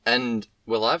And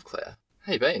we're live, Claire.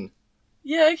 How you been?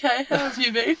 Yeah, okay. How have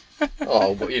you been?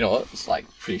 Oh, well, you know what? It's like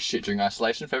pretty shit during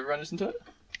isolation if everyone isn't it.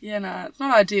 Yeah, no, it's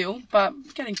not ideal, but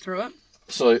getting through it.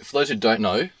 So, for those who don't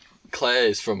know, Claire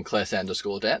is from Claire Sanders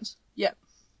School of Dance. Yep.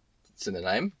 It's in the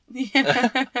name.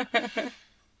 Yeah.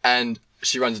 And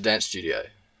she runs a dance studio.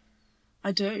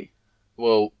 I do.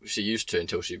 Well, she used to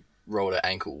until she rolled her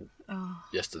ankle Oh,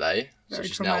 yesterday. So very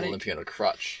she's traumatic. now limping on a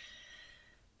crutch.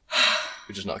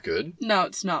 Which is not good. no,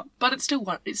 it's not. But it's still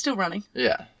running.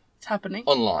 Yeah. It's happening.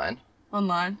 Online.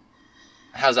 Online.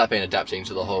 How's that been adapting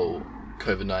to the whole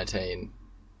COVID-19?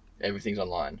 Everything's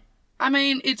online. I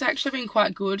mean, it's actually been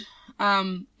quite good.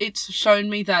 It's shown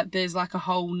me that there's like a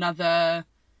whole nother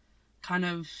kind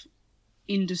of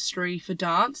industry for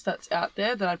dance that's out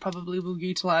there that I probably will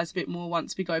utilise a bit more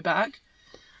once we go back.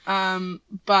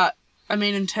 But I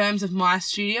mean, in terms of my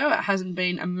studio, it hasn't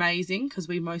been amazing because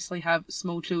we mostly have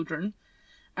small children.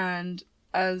 And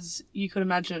as you could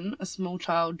imagine, a small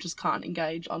child just can't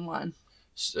engage online.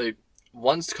 So,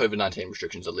 once COVID-19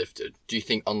 restrictions are lifted, do you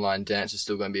think online dance is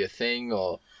still going to be a thing,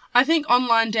 or...? I think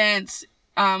online dance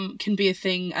can be a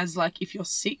thing as, like, if you're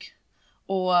sick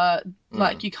or,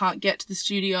 like, you can't get to the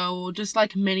studio or just,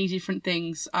 like, many different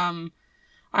things. I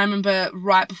remember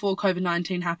right before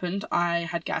COVID-19 happened, I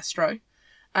had gastro.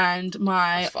 And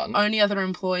my only other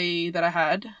employee that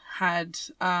I had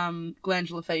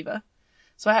glandular fever.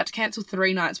 So I had to cancel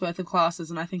 3 nights worth of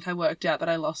classes, and I think I worked out that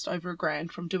I lost over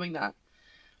 $1,000 from doing that.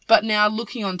 But now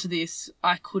looking onto this,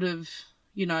 I could have,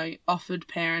 offered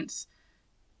parents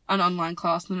an online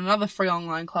class and another free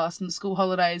online class in the school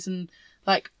holidays, and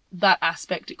like that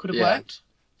aspect, it could have worked.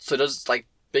 So does like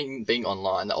being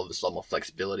online, that offers a lot more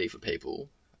flexibility for people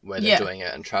when they're doing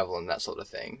it and travel and that sort of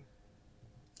thing.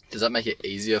 Does that make it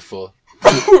easier for...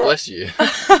 Bless you.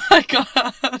 Oh my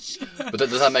gosh. But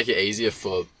does that make it easier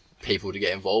for people to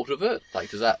get involved with it?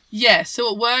 Like, does that... Yeah,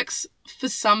 so it works for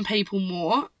some people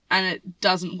more, and it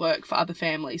doesn't work for other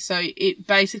families. So it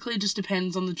basically just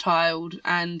depends on the child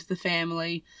and the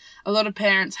family. A lot of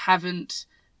parents haven't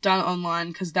done it online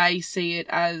because they see it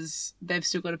as they've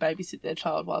still got to babysit their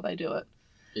child while they do it.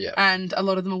 Yeah. And a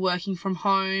lot of them are working from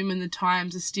home, and the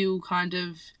times are still kind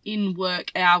of in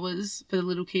work hours for the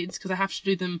little kids because I have to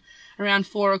do them around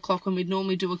 4 o'clock when we'd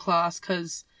normally do a class,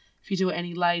 because if you do it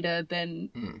any later,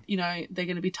 then, they're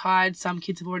going to be tired. Some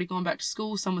kids have already gone back to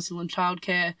school. Some are still in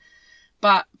childcare.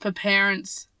 But for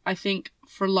parents, I think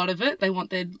for a lot of it, they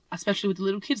want especially with the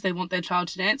little kids, they want their child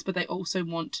to dance, but they also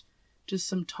want just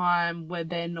some time where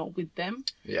they're not with them.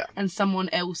 Yeah. And someone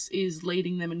else is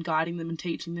leading them and guiding them and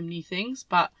teaching them new things.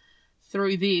 But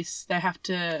through this, they have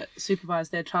to supervise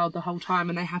their child the whole time,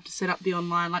 and they have to set up the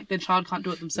online. Like, their child can't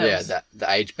do it themselves. Yeah,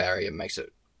 the age barrier makes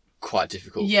it quite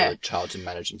difficult for the child to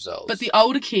manage themselves. But the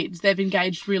older kids, they've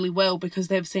engaged really well because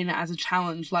they've seen it as a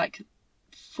challenge. Like,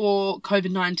 for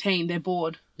COVID-19, they're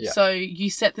bored. Yeah. So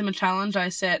you set them a challenge. I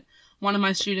set one of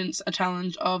my students a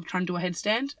challenge of trying to do a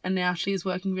headstand, and now she is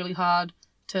working really hard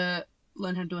to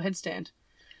learn how to do a headstand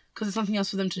because there's nothing else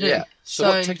for them to do. Yeah. So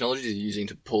what technology are you using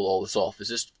to pull all this off? Is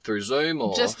this through Zoom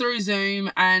or...? Just through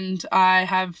Zoom, and I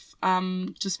have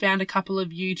just found a couple of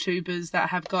YouTubers that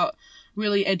have got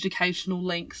really educational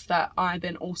links that I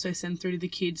then also send through to the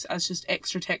kids as just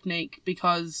extra technique,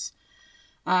 because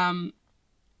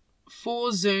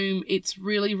for Zoom, it's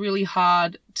really, really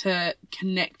hard to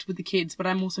connect with the kids, but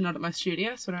I'm also not at my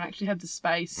studio, so I don't actually have the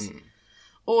space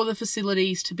or the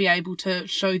facilities to be able to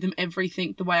show them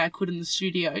everything the way I could in the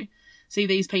studio. See,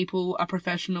 these people are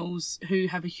professionals who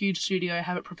have a huge studio,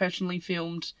 have it professionally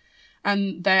filmed,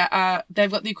 and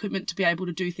they've got the equipment to be able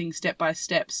to do things step by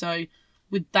step. So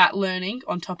with that learning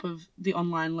on top of the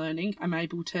online learning, I'm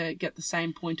able to get the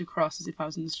same point across as if I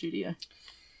was in the studio.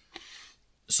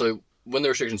 So when the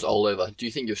restrictions are all over, do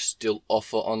you think you'll still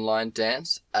offer online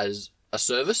dance as a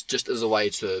service, just as a way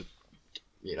to,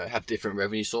 have different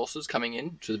revenue sources coming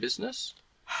in to the business?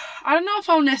 I don't know if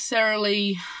I'll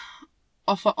necessarily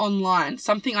offer online.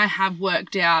 Something I have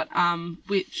worked out,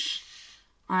 which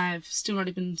I've still not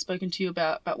even spoken to you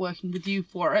about working with you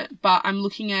for it, but I'm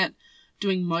looking at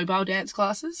doing mobile dance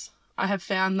classes. I have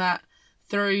found that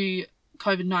through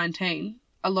COVID-19,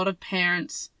 a lot of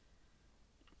parents,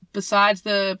 besides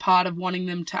the part of wanting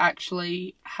them to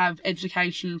actually have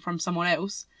education from someone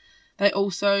else, they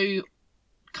also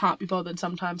can't be bothered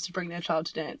sometimes to bring their child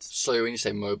to dance. So when you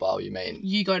say mobile, you mean...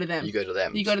 You go to them. You go to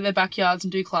them. You go to their backyards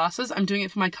and do classes. I'm doing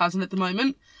it for my cousin at the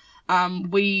moment.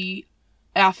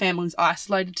 Our family's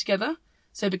isolated together.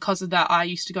 So because of that, I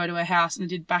used to go to her house and I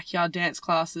did backyard dance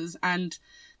classes, and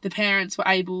the parents were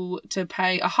able to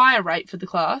pay a higher rate for the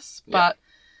class, but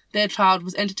their child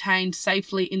was entertained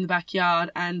safely in the backyard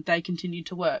and they continued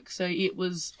to work. So it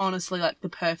was honestly like the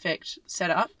perfect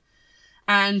setup.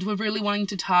 And we're really wanting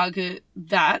to target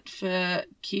that for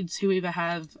kids who either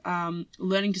have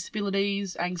learning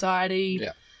disabilities, anxiety,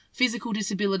 physical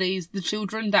disabilities, the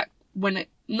children that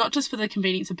not just for the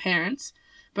convenience of parents,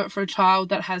 but for a child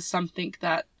that has something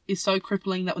that is so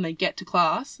crippling that when they get to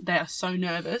class, they are so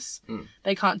nervous,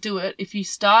 they can't do it. If you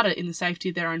start it in the safety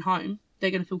of their own home,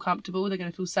 they're going to feel comfortable, they're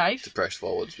going to feel safe. To press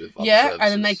forwards with other services.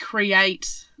 And then they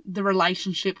create the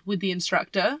relationship with the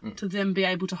instructor to then be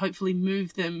able to hopefully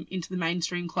move them into the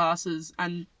mainstream classes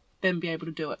and then be able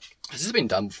to do it. Has this been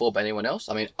done before by anyone else?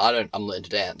 I mean, I'm learning to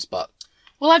dance, but...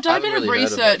 Well, I've done a bit of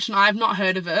research and I've not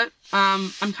heard of it.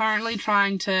 I'm currently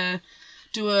trying to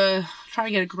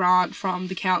get a grant from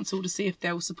the council to see if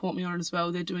they'll support me on it as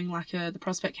well. They're doing like the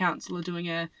Prospect Council are doing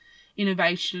a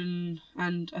innovation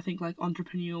and I think like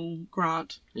entrepreneurial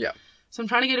grant. Yeah. So I'm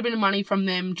trying to get a bit of money from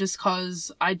them just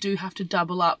because I do have to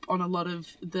double up on a lot of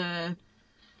the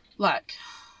like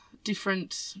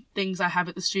different things I have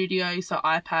at the studio. So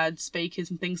iPads,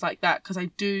 speakers and things like that because I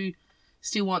do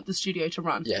still want the studio to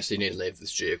run. Yeah, so you need to leave the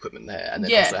studio equipment there and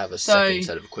then also have a second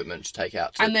set of equipment to take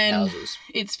out to and then houses.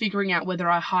 It's figuring out whether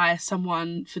I hire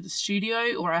someone for the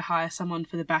studio or I hire someone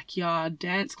for the backyard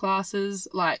dance classes.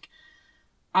 Like,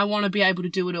 I want to be able to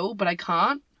do it all, but I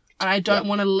can't. And I don't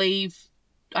want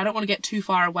to get too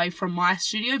far away from my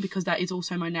studio because that is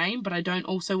also my name, but I don't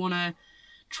also want to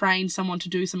train someone to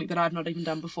do something that I've not even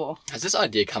done before. Has this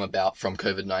idea come about from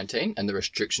COVID-19 and the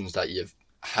restrictions that you've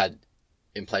had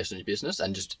in place on your business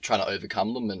and just trying to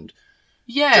overcome them? And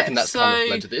do you reckon that's kind of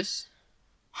led to this?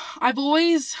 I've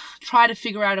always tried to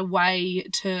figure out a way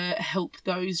to help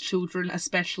those children,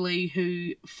 especially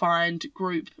who find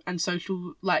group and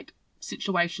social like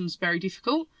situations very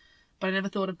difficult, but I never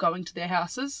thought of going to their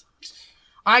houses.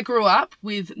 I grew up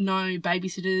with no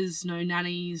babysitters, no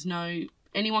nannies, no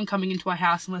anyone coming into our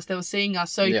house unless they were seeing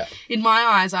us. So in my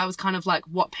eyes, I was kind of like,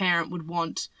 what parent would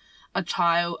want a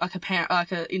child,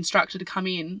 like an instructor to come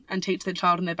in and teach their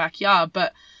child in their backyard?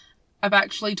 But I've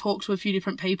actually talked to a few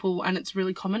different people and it's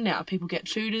really common now. People get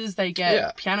tutors, they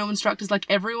get piano instructors, like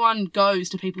everyone goes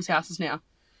to people's houses now.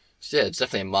 So it's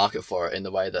definitely a market for it in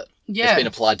the way that it's been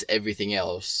applied to everything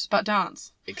else. But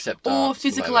dance. Except dance. Or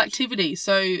physical activity.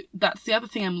 So that's the other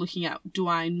thing I'm looking at. Do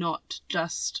I not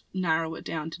just narrow it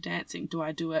down to dancing? Do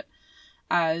I do it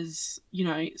as,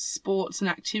 sports and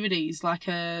activities like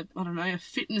a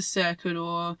fitness circuit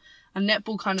or a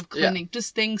netball kind of clinic,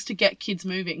 just things to get kids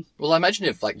moving? Well, I imagine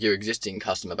if like your existing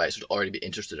customer base would already be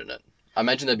interested in it. I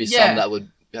imagine there'd be some that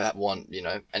would want,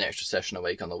 an extra session a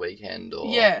week on the weekend or...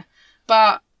 Yeah,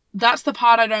 but that's the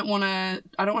part I don't want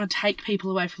to take people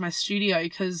away from my studio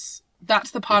because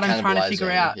that's the part I'm trying to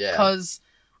figure out because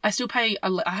I still pay,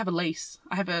 I have a lease.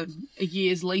 I have a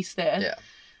year's lease there. Yeah.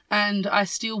 And I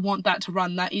still want that to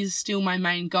run. That is still my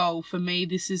main goal. For me,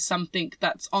 this is something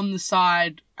that's on the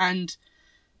side. And,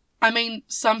 I mean,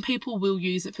 some people will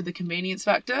use it for the convenience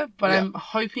factor, but I'm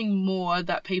hoping more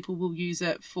that people will use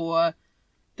it for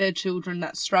their children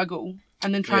that struggle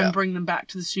and then try and bring them back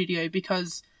to the studio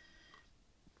because...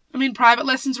 I mean, private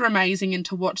lessons are amazing and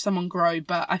to watch someone grow,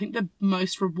 but I think the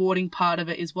most rewarding part of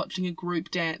it is watching a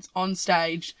group dance on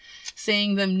stage,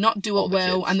 seeing them not do it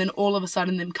well, and then all of a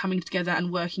sudden them coming together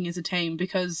and working as a team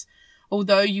because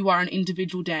although you are an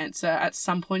individual dancer, at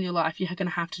some point in your life you're going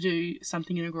to have to do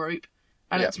something in a group,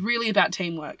 and it's really about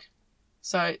teamwork.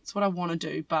 So it's what I want to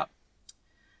do, but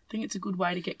I think it's a good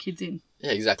way to get kids in.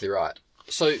 Yeah, exactly right.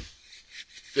 So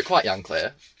you're quite young,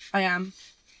 Claire. I am.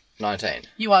 19.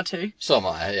 You are too. So am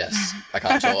I, yes. I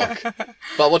can't talk.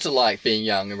 But what's it like being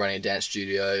young and running a dance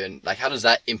studio and like how does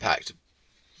that impact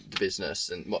the business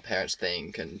and what parents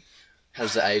think and how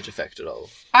does the age affect it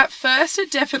all? At first it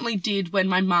definitely did when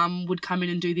my mum would come in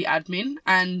and do the admin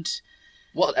and...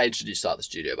 What age did you start the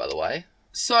studio, by the way?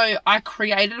 So I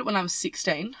created it when I was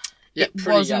 16. Yeah,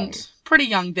 pretty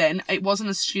young then. It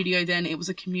wasn't a studio then. It was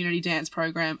a community dance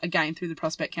program, again, through the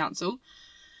Prospect Council.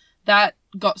 That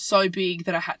got so big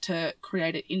that I had to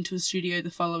create it into a studio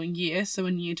the following year. So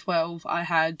in year 12, I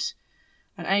had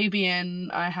an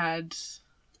ABN, I had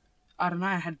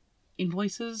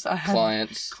invoices, I had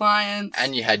clients.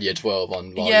 And you had year 12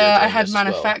 on while yeah, I had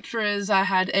manufacturers, I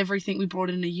had everything. We brought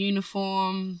in a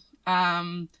uniform.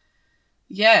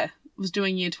 Was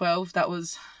doing year 12. That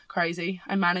was crazy.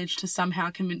 I managed to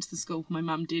somehow convince the school, my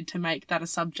mum did, to make that a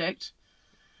subject.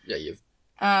 Yeah, you've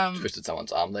twisted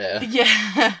someone's arm there.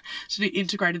 Yeah, to do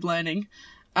integrated learning.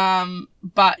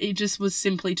 But it just was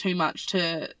simply too much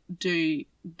to do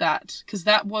that because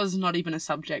that was not even a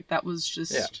subject. That was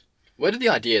just... Yeah. Where did the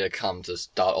idea to come to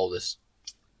start all this,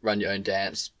 run your own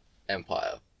dance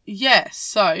empire? Yeah,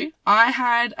 so I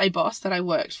had a boss that I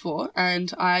worked for,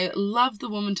 and I love the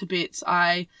woman to bits.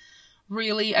 I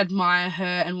really admire her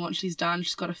and what she's done.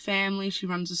 She's got a family, she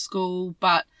runs a school,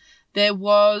 but there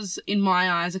was, in my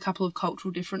eyes, a couple of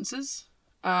cultural differences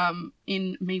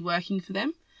in me working for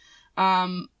them.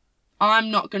 I'm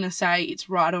not going to say it's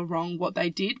right or wrong what they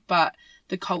did, but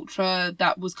the culture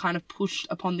that was kind of pushed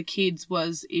upon the kids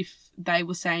was if they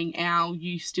were saying ow,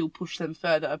 you still push them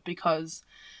further, because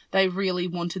they really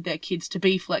wanted their kids to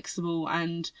be flexible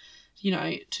and, you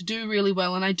know, to do really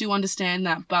well. And I do understand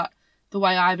that, but the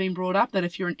way I've been brought up, that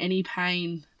if you're in any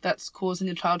pain that's causing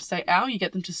a child to say ow, you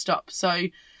get them to stop. So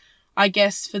I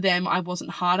guess for them, I wasn't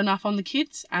hard enough on the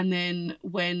kids. And then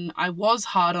when I was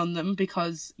hard on them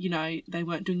because, you know, they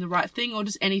weren't doing the right thing or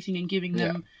just anything, and giving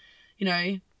them, you know,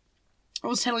 I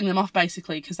was telling them off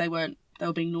basically because they were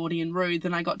being naughty and rude.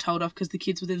 Then I got told off because the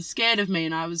kids were then scared of me,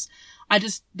 and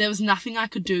there was nothing I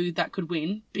could do that could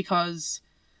win, because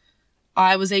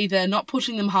I was either not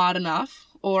pushing them hard enough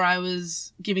or I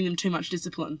was giving them too much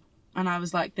discipline. And I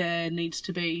was like, there needs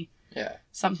to be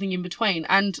something in between.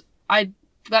 And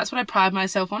that's what I pride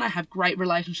myself on. I have great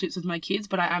relationships with my kids,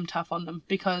 but I am tough on them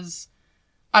because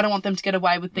I don't want them to get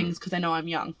away with things because they know I'm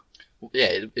young.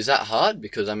 Yeah, is that hard?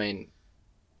 Because, I mean,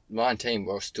 my team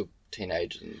were still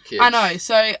teenagers and kids. I know,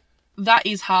 so that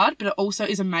is hard, but it also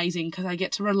is amazing because I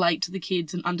get to relate to the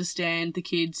kids and understand the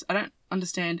kids. I don't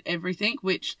understand everything,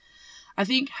 which I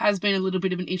think has been a little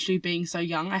bit of an issue being so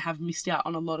young. I have missed out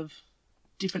on a lot of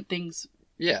different things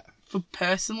for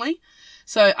personally.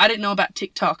 So I didn't know about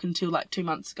TikTok until like 2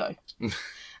 months ago.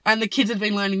 And the kids had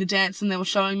been learning the dance and they were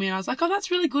showing me, and I was like, oh,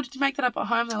 that's really good. Did you make that up at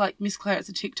home? They're like, Miss Claire, it's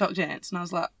a TikTok dance. And I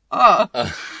was like,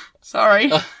 oh, sorry.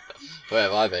 Where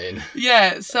have I been?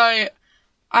 Yeah, so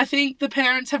I think the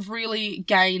parents have really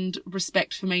gained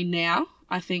respect for me now.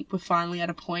 I think we're finally at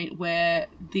a point where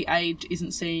the age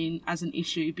isn't seen as an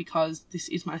issue because this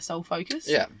is my sole focus.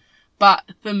 Yeah. But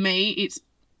for me, it's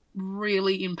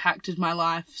really impacted my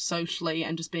life socially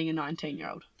and just being a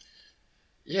 19-year-old.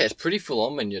 Yeah, it's pretty full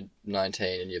on when you're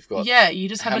 19 and you've got... Yeah, you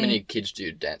just have... How many kids do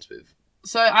you dance with?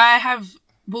 So I have...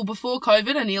 Well, before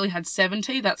COVID, I nearly had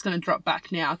 70. That's going to drop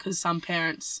back now because some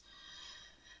parents...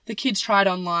 The kids tried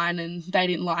online and they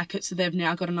didn't like it, so they've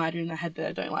now got an idea in their head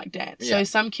that they don't like dance. Yeah. So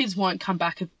some kids won't come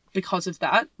back because of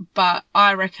that, but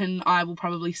I reckon I will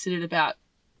probably sit at about,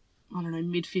 I don't know,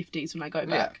 mid-50s when I go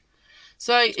back.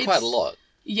 So it's quite a lot.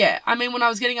 Yeah. I mean, when I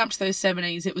was getting up to those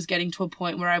 70s, it was getting to a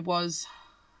point where I was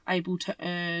able to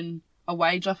earn a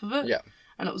wage off of it. Yeah.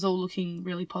 And it was all looking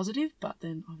really positive, but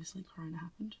then obviously Corona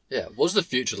happened. Yeah. What does the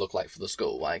future look like for the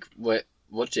school? Like,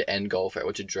 what's your end goal for it?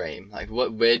 What's your dream? Like,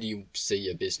 where do you see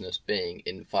your business being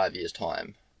in 5 years'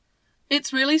 time?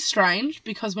 It's really strange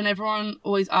because when everyone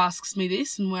always asks me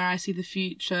this and where I see the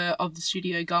future of the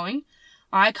studio going,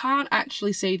 I can't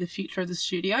actually see the future of the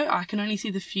studio. I can only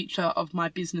see the future of my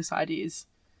business ideas.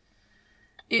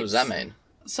 What does that mean?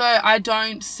 So I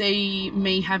don't see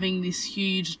me having this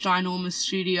huge, ginormous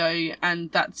studio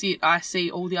and that's it. I see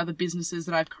all the other businesses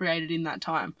that I've created in that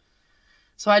time.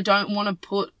 So I don't want to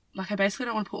put... I basically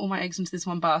don't want to put all my eggs into this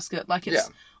one basket. It's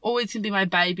always going to be my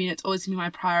baby and it's always going to be my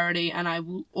priority and I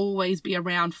will always be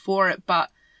around for it. But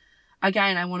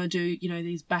again, I want to do,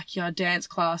 these backyard dance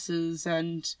classes,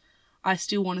 and I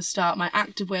still want to start my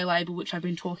activewear label, which I've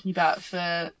been talking about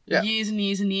for years and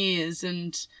years and years.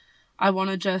 And I want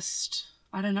to just,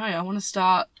 I want to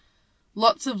start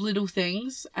lots of little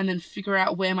things and then figure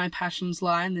out where my passions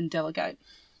lie and then delegate.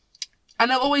 And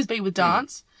they'll always be with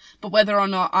dance. But whether or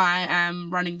not I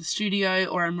am running the studio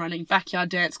or I'm running backyard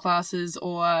dance classes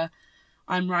or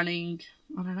I'm running,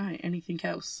 anything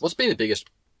else. What's been the biggest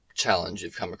challenge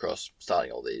you've come across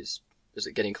starting all these? Is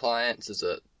it getting clients? Is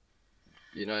it,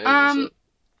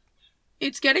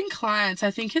 It's getting clients.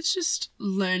 I think it's just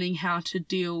learning how to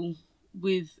deal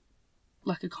with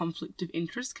like a conflict of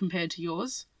interest compared to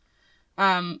yours.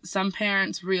 Some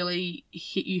parents really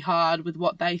hit you hard with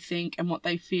what they think and what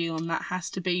they feel, and that has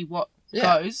to be what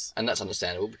goes. And that's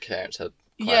understandable. Parents are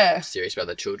quite serious about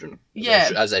their children.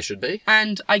 As they should be.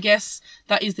 And I guess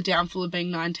that is the downfall of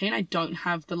being 19. I don't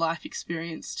have the life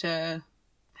experience to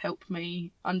help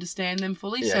me understand them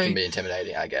fully. Yeah, it can be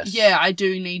intimidating, I guess. Yeah, I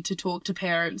do need to talk to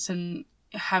parents and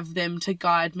have them to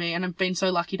guide me. And I've been so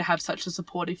lucky to have such a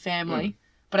supportive family.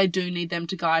 But I do need them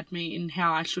to guide me in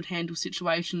how I should handle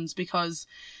situations, because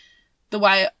the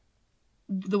way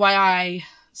I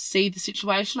see the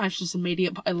situation, I should just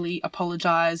immediately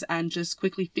apologise and just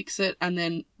quickly fix it and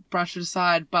then brush it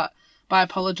aside. But by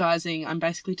apologising, I'm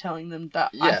basically telling them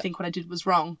that I Yeah. think what I did was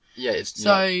wrong. Yeah, it's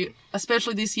So,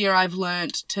 especially this year, I've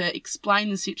learnt to explain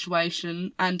the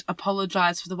situation and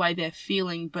apologise for the way they're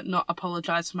feeling, but not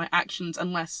apologise for my actions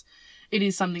unless it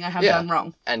is something I have Yeah. done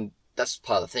wrong. And that's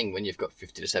part of the thing. When you've got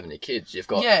 50 to 70 kids, you've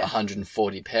got Yeah.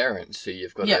 140 parents who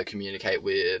you've got Yeah. to communicate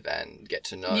with and get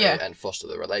to know Yeah. and foster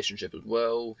the relationship as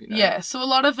well. You know? Yeah, so a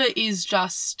lot of it is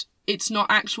just, it's not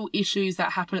actual issues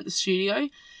that happen at the studio.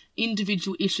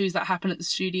 Individual issues that happen at the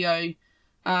studio,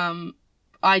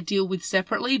 I deal with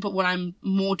separately, but what I'm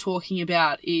more talking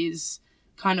about is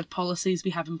kind of policies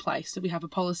we have in place. So we have a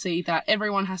policy that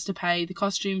everyone has to pay the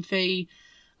costume fee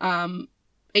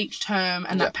each term,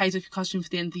 and that pays off your costume for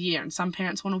the end of the year. And some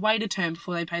parents want to wait a term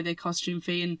before they pay their costume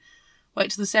fee and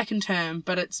wait till the second term,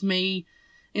 but it's me,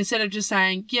 instead of just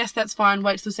saying, yes, that's fine,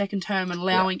 wait till the second term, and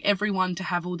allowing everyone to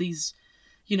have all these,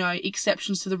 you know,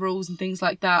 exceptions to the rules and things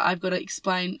like that, I've got to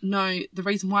explain, no, the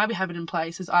reason why we have it in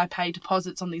place is I pay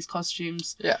deposits on these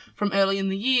costumes from early in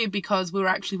the year because we were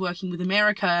actually working with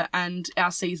America and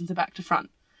our seasons are back to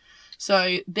front.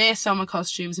 So their summer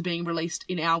costumes are being released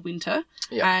in our winter,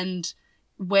 and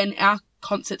when our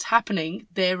concert's happening,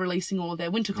 they're releasing all of their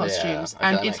winter costumes, okay,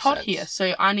 and it's hot here,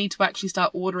 so I need to actually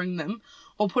start ordering them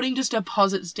or putting just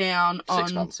deposits down on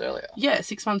 6 months earlier. Yeah,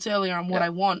 6 months earlier on what I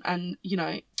want, and you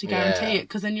know, to guarantee it,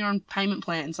 because then you're on payment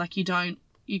plans. Like you can't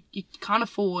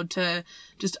afford to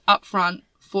just upfront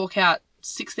fork out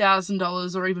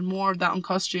 $6,000 or even more of that on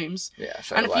costumes. Yeah,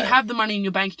 and if you have the money in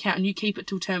your bank account and you keep it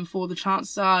till term 4, the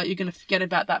chances are you're going to forget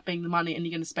about that being the money and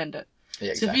you're going to spend it.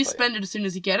 Yeah, So if you spend it as soon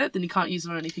as you get it, then you can't use it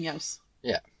on anything else.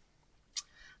 Yeah.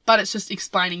 But it's just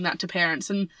explaining that to parents,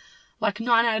 and like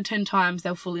 9 out of 10 times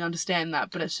they'll fully understand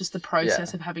that, but it's just the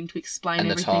process of having to explain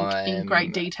And everything in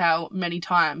great detail many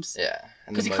times. Yeah.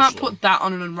 Because you can't put that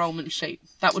on an enrolment sheet.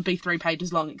 That would be 3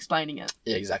 pages long explaining it.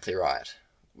 Yeah, exactly right.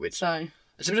 So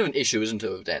it's a bit of an issue, isn't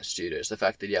it, with dance studios? The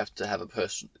fact that you have to have a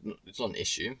person. It's not an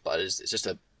issue, but it's just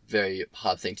a very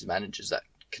hard thing to manage. Is that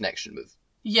connection with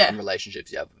and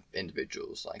relationships you have with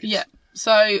individuals? Like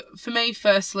So for me,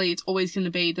 firstly, it's always going to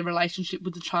be the relationship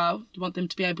with the child. You want them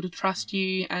to be able to trust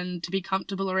you and to be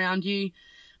comfortable around you.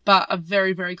 But a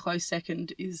very, very close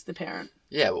second is the parent.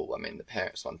 Yeah, well, I mean, the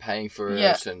parent's the one paying for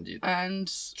it,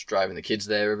 and driving the kids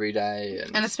there every day.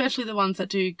 And especially the ones that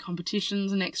do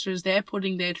competitions and extras, they're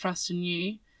putting their trust in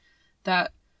you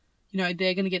that, you know,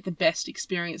 they're going to get the best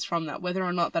experience from that. Whether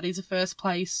or not that is a first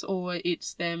place or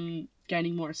it's them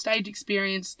gaining more stage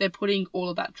experience, they're putting all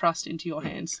of that trust into your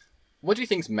hands. What do you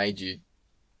think's made you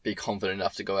be confident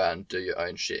enough to go out and do your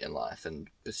own shit in life and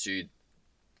pursue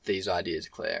these ideas,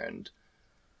 Claire? And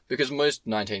because most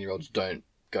 19-year-olds don't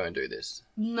go and do this.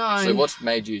 No. So what's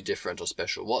made you different or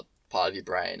special? What part of your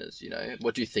brain is, you know,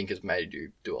 what do you think has made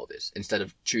you do all this instead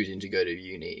of choosing to go to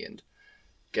uni and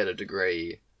get a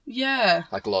degree? Yeah.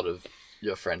 Like a lot of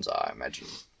your friends are, I imagine.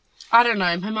 I don't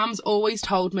know. My mum's always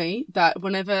told me that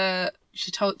whenever she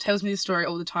tells me this story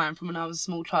all the time from when I was a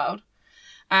small child,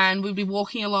 and we'd be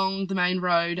walking along the main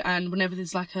road, and whenever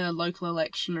there's like a local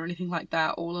election or anything like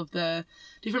that, all of the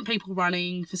different people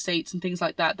running for seats and things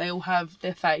like that, they all have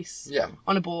their face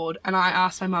on a board. And I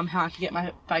asked my mum how I could get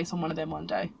my face on one of them one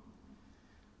day.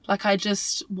 Like, I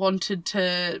just wanted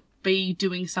to be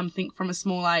doing something from a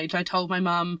small age. I told my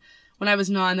mum when I was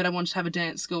 9 that I wanted to have a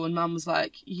dance school, and mum was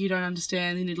like, you don't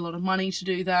understand, you need a lot of money to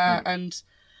do that. And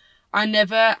I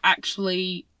never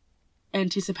actually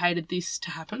anticipated this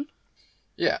to happen.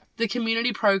 Yeah. The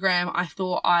community program, I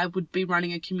thought I would be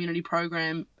running a community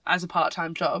program as a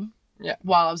part-time job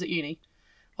while I was at uni,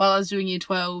 while I was doing year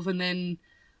 12. And then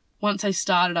once I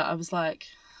started it, I was like,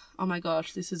 oh my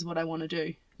gosh, this is what I want to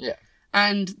do. Yeah.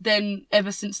 And then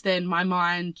ever since then, my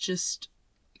mind just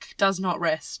does not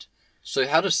rest. So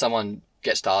how does someone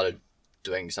get started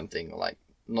doing something like,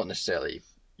 not necessarily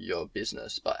your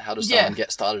business, but how does someone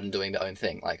get started in doing their own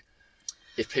thing? Like,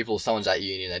 if someone's at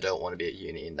uni and they don't want to be at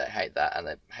uni and they hate that and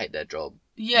they hate their job,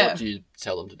 what do you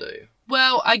tell them to do?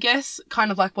 Well, I guess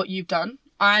kind of like what you've done.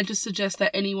 I just suggest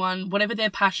that anyone, whatever their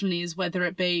passion is, whether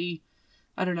it be,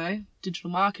 I don't know, digital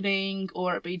marketing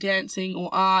or it be dancing or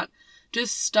art,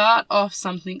 just start off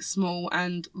something small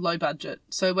and low budget.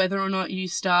 So whether or not you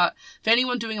start, for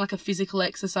anyone doing like a physical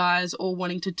exercise or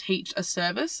wanting to teach a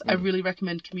service, I really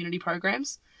recommend community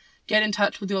programs. Get in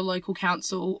touch with your local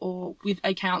council or with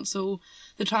a council.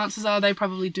 The chances are they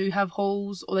probably do have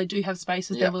halls or they do have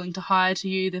spaces they're willing to hire to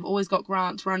you. They've always got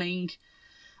grants running.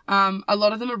 A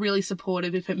lot of them are really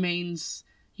supportive if it means,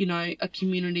 you know, a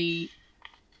community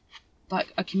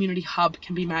hub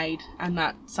can be made and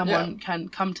that someone can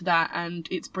come to that and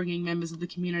it's bringing members of the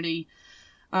community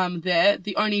there.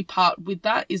 The only part with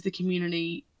that is the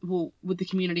community with the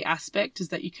community aspect is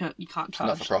that you can't charge.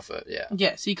 Not for profit, yeah.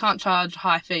 Yeah, so you can't charge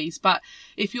high fees. But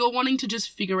if you're wanting to just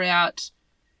figure out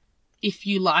if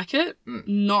you like it,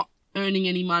 not earning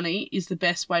any money is the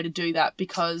best way to do that,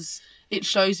 because it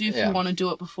shows you if you want to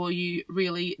do it before you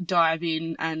really dive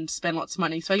in and spend lots of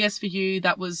money. So I guess for you,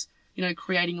 that was,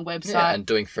 creating a website. Yeah, and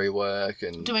doing free work.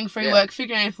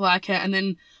 Figuring out if you like it. And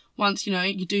then once,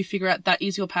 you do figure out that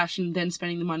is your passion, then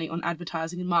spending the money on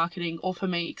advertising and marketing, or for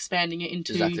me, expanding it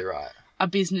into exactly right. a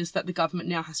business that the government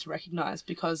now has to recognise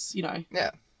because,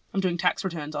 I'm doing tax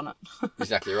returns on it.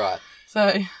 Exactly right.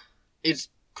 So it's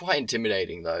quite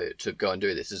intimidating, though, to go and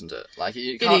do this, isn't it? Like,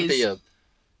 you can't be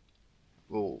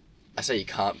well, I say you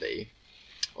can't be.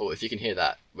 Or if you can hear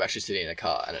that, we're actually sitting in a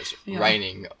car and it's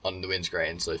raining on the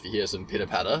windscreen. So if you hear some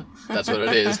pitter-patter, that's what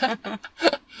it is.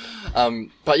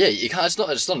 But yeah, you can't. It's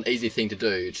not an easy thing to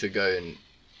do, to go and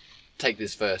take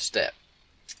this first step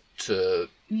to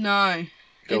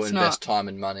invest time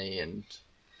and money. And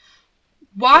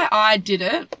why I did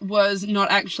it was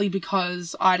not actually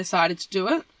because I decided to do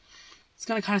it. It's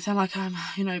going to kind of sound like I'm,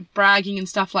 bragging and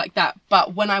stuff like that.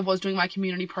 But when I was doing my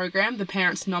community program, the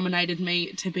parents nominated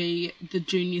me to be the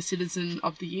Junior Citizen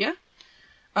of the Year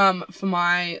for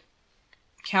my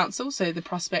council, so the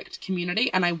Prospect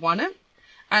community, and I won it.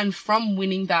 And from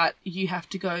winning that, you have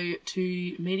to go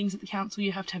to meetings at the council,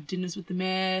 you have to have dinners with the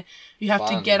mayor, you have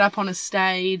to get up on a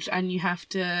stage, and you have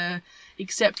to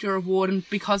accept your award. And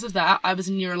because of that, I was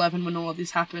in year 11 when all of this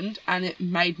happened, and it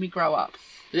made me grow up.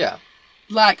 Yeah.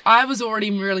 Like, I was already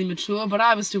really mature, but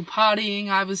I was still partying,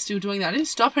 I was still doing that. I didn't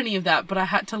stop any of that, but I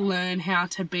had to learn how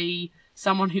to be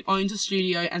someone who owns a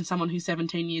studio and someone who's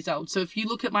 17 years old. So if you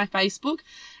look at my Facebook,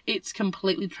 it's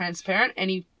completely transparent.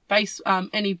 Any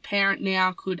parent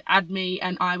now could add me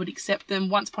and I would accept them.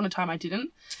 Once upon a time I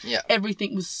didn't. Yeah.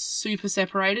 Everything was super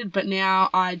separated, but now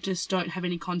I just don't have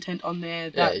any content on there.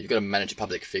 You've got to manage a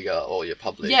public figure or your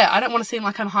public... Yeah, I don't want to seem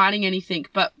like I'm hiding anything,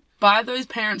 but by those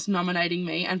parents nominating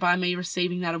me and by me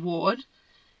receiving that award,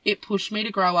 it pushed me to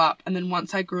grow up. And then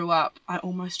once I grew up, I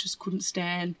almost just couldn't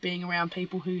stand being around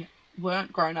people who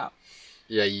weren't grown up.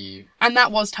 Yeah, And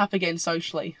that was tough again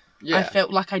socially. Yeah. I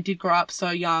felt like I did grow up so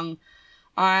young.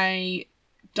 I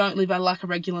don't live like a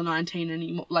regular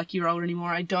 19-year-old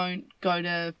anymore. I don't go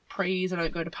to prees. I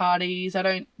don't go to parties. I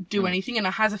don't do anything. And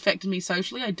it has affected me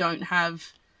socially. I don't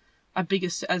have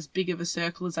as big of a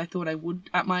circle as I thought I would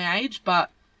at my age,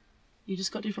 but you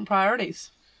just got different priorities.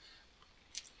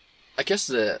 I guess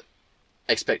the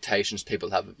expectations people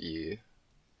have of you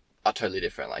are totally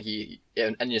different. Like you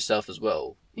and yourself as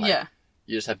well. Like,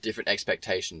 you just have different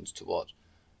expectations to what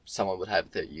someone would have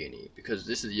at their uni, because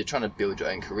you're trying to build your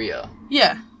own career.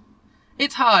 Yeah.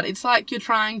 It's hard. It's like you're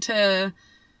trying to,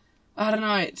 I don't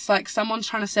know, it's like someone's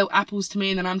trying to sell apples to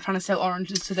me and then I'm trying to sell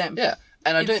oranges to them. Yeah.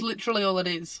 And it's literally all it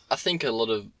is. I think a lot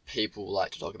of people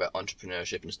like to talk about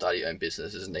entrepreneurship and start your own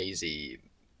business as an easy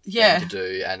thing to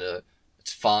do, and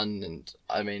it's fun, and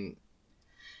I mean...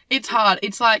 It's hard.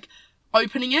 It's like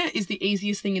opening it is the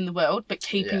easiest thing in the world, but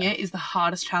keeping it is the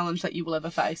hardest challenge that you will ever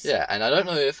face. Yeah, and I don't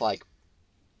know if I've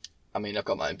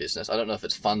got my own business. I don't know if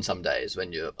it's fun some days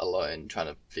when you're alone trying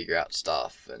to figure out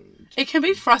stuff. And it can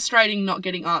be frustrating not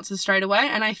getting answers straight away,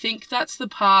 and I think that's the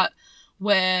part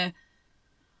where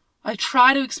I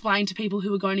try to explain to people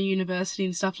who are going to university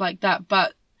and stuff like that,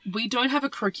 but we don't have a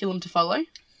curriculum to follow.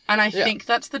 And I think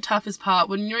that's the toughest part.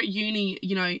 When you're at uni,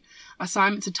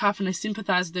 assignments are tough, and I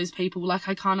sympathise with those people. Like,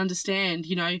 I can't understand,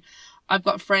 I've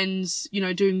got friends,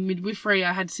 doing midwifery.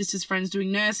 I had sisters' friends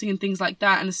doing nursing and things like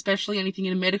that. And especially anything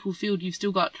in a medical field, you've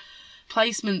still got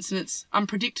placements and it's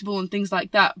unpredictable and things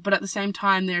like that. But at the same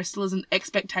time, there still is an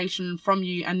expectation from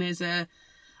you, and there's a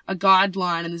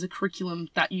guideline and there's a curriculum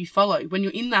that you follow. When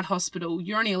you're in that hospital,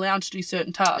 you're only allowed to do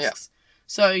certain tasks. Yeah.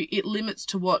 So it limits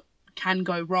to what can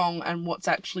go wrong and what's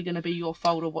actually going to be your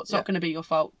fault or what's not going to be your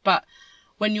fault. But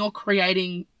when you're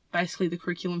creating basically the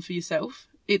curriculum for yourself,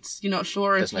 you're not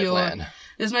sure if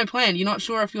there's no plan. You're not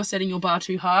sure if you're setting your bar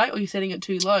too high or you're setting it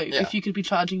too low. Yeah. If you could be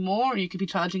charging more or you could be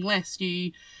charging less.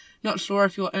 You're not sure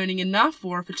if you're earning enough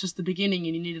or if it's just the beginning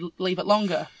and you need to leave it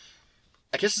longer.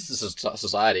 I guess as a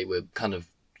society, we're kind of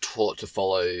taught to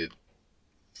follow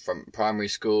from primary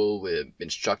school. We're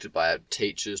instructed by our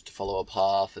teachers to follow a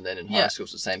path, and then in high school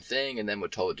it's the same thing, and then we're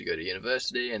told to go to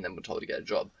university, and then we're told to get a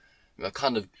job. And we've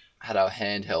kind of had our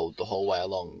hand held the whole way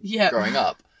along growing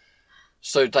up.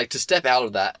 So to step out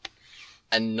of that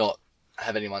and not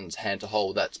have anyone's hand to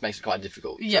hold, that makes it quite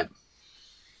difficult to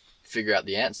figure out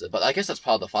the answer. But I guess that's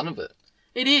part of the fun of it.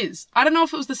 It is. I don't know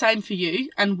if it was the same for you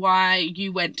and why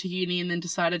you went to uni and then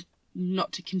decided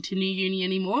not to continue uni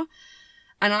anymore.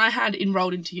 And I had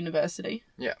enrolled into university.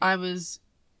 Yeah. I was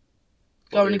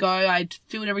going to go. I'd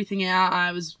filled everything out.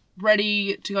 I was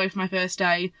ready to go for my first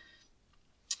day.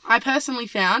 I personally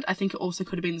found, I think it also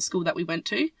could have been the school that we went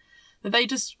to, that they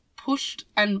just pushed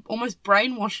and almost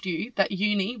brainwashed you that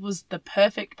uni was the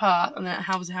perfect path and that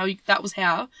was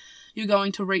how you're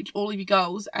going to reach all of your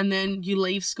goals, and then you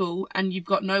leave school and you've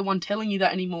got no one telling you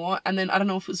that anymore. And then I don't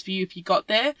know if it was for you if you got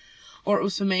there, or it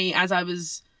was for me as I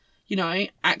was,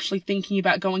 actually thinking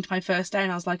about going to my first day,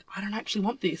 and I was like, I don't actually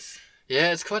want this.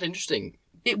 Yeah, it's quite interesting.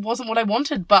 It wasn't what I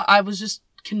wanted, but I was just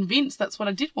convinced that's what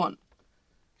I did want.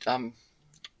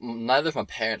 Neither of my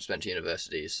parents went to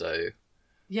university, so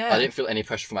yeah, I didn't feel any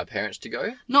pressure from my parents to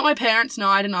go. Not my parents, no,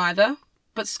 I didn't either.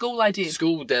 But school I did.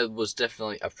 School, there was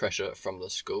definitely a pressure from the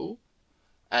school.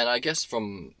 And I guess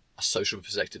from a social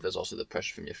perspective, there's also the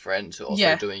pressure from your friends who are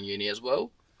also doing uni as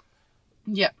well.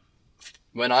 Yeah.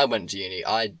 When I went to uni,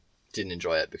 I didn't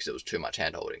enjoy it because it was too much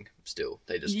hand-holding still.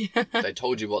 They just they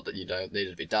told you what that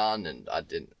needed to be done, and I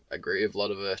didn't agree with a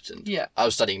lot of it. And I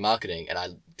was studying marketing, and I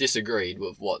disagreed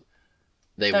with what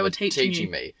they were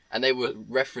teaching me. And they were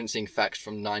referencing facts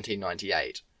from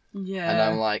 1998. Yeah. And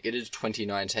I'm like, it is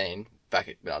 2019,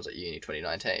 back when I was at uni,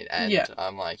 2019. And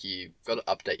I'm like, you've got to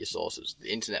update your sources.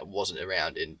 The internet wasn't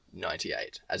around in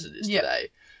 98 as it is today.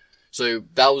 So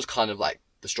that was kind of like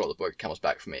the straw that broke the camel's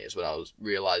back for me, is when I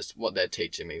realised what they're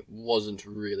teaching me wasn't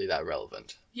really that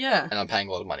relevant. Yeah. And I'm paying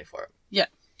a lot of money for it. Yeah,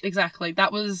 exactly.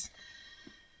 That was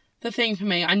the thing for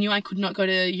me. I knew I could not go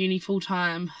to uni full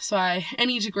time, so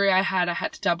any degree I had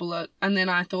to double it. And then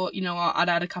I thought, you know what, I'd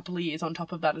add a couple of years on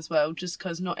top of that as well, just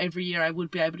because not every year I would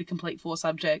be able to complete 4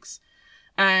 subjects.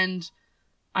 And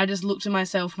I just looked at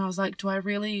myself and I was like, do I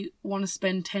really want to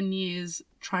spend 10 years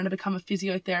trying to become a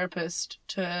physiotherapist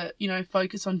to,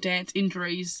 focus on dance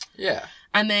injuries? Yeah.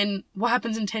 And then what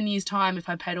happens in 10 years' time if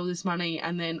I paid all this money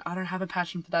and then I don't have a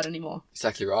passion for that anymore?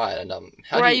 Exactly right. And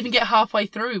I even get halfway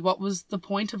through, what was the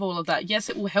point of all of that? Yes,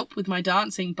 it will help with my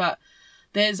dancing, but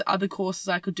there's other courses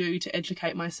I could do to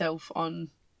educate myself on.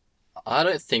 I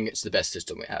don't think it's the best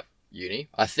system we have, uni.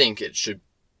 I think it should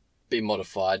be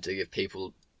modified to give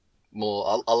people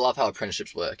more. I love how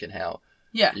apprenticeships work and how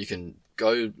you can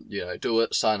go, do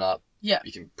it, sign up. Yeah.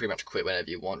 You can pretty much quit whenever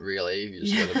you want, really. You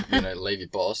just got to, leave your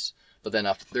boss. But then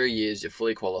after 3 years, you're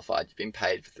fully qualified. You've been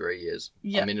paid for 3 years,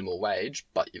 a minimal wage,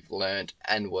 but you've learned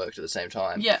and worked at the same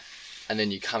time. Yeah. And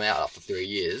then you come out after 3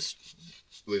 years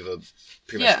with a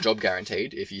pretty much job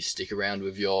guaranteed if you stick around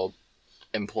with your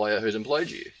employer who's employed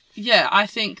you. Yeah, I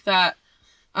think that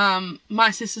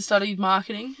my sister studied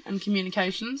marketing and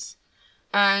communications,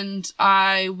 and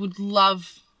I've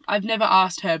never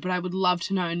asked her, but I would love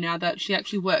to know now that she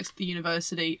actually works at the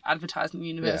university, advertising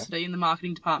university, in the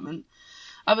marketing department.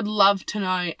 I would love to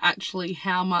know actually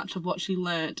how much of what she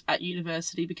learnt at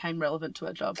university became relevant to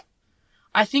her job.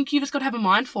 I think you just got to have a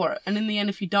mind for it. And in the end,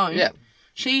 if you don't,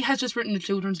 she has just written a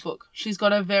children's book. She's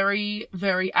got a very,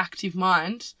 very active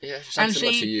mind. Yeah, and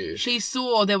she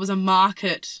saw there was a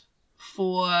market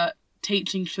for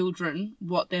teaching children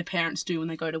what their parents do when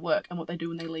they go to work and what they do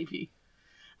when they leave you.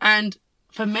 And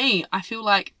for me, I feel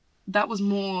like that was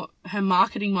more her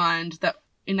marketing mind that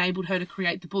enabled her to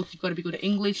create the book. You've got to be good at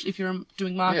English if you're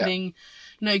doing marketing.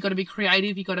 You've got to be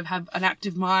creative. You've got to have an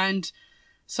active mind.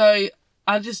 So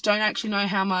I just don't actually know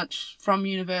how much from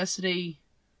university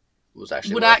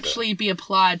would actually be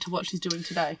applied to what she's doing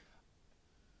today.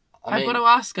 I've got to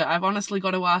ask her. I've honestly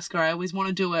got to ask her. I always want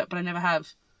to do it, but I never have.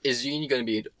 Is uni going to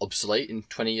be obsolete in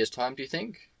 20 years' time, do you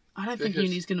think? I don't think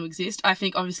uni's going to exist. I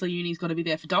think obviously uni's got to be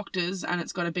there for doctors, and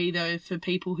it's got to be there for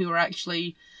people who are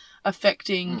actually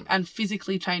affecting and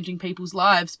physically changing people's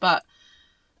lives. But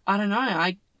I don't know.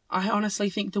 I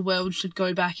honestly think the world should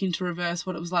go back into reverse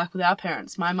what it was like with our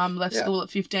parents. My mum left school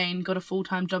at 15, got a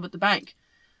full-time job at the bank.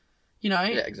 Yeah,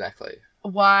 exactly.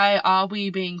 Why are we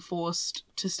being forced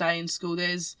to stay in school?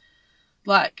 There's,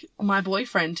 like, my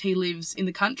boyfriend, he lives in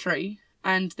the country,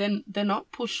 and then they're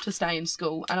not pushed to stay in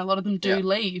school, and a lot of them do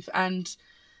leave, and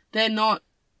they're not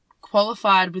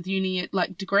qualified with uni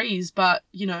degrees, but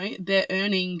they're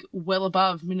earning well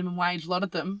above minimum wage, a lot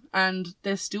of them, and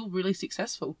they're still really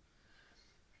successful.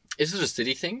 Is it a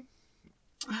city thing?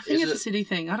 I think it's a city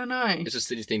thing. I don't know. It's a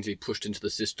city thing to be pushed into the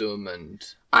system, and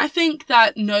I think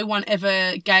that no one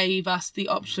ever gave us the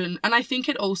option, and I think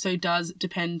it also does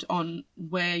depend on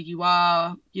where you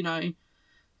are.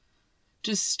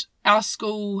 Just our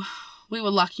school, we were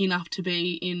lucky enough to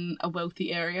be in a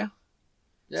wealthy area.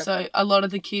 Yep. So a lot of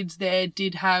the kids there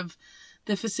did have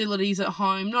the facilities at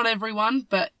home. Not everyone,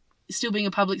 but still being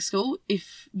a public school,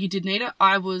 if you did need it,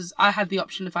 I had the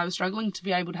option if I was struggling to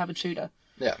be able to have a tutor.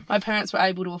 Yeah. My parents were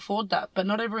able to afford that, but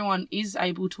not everyone is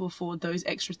able to afford those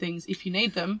extra things if you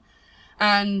need them.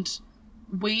 And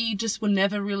we just were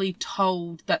never really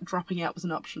told that dropping out was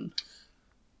an option.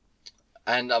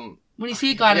 And when you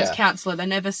see a guidance counsellor, they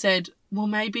never said, well,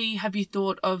 maybe have you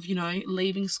thought of,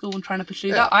 leaving school and trying to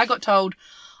pursue that? I got told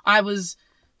I was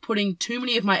putting too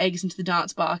many of my eggs into the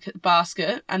dance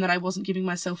basket and that I wasn't giving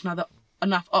myself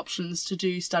enough options to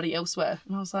do study elsewhere.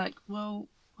 And I was like, well,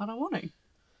 I don't want to.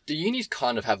 The unis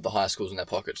kind of have the high schools in their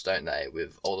pockets, don't they,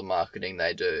 with all the marketing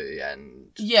they do and...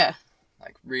 Yeah.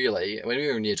 Like, really, when we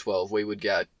were in year 12, we would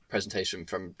get a presentation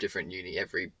from different uni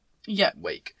every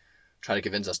week, trying to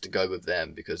convince us to go with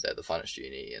them because they're the funnest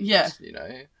uni.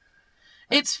 And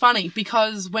It's funny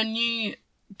because when you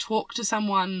talk to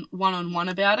someone one-on-one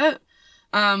about it,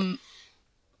 I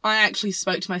actually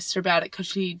spoke to my sister about it because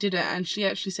she did it, and she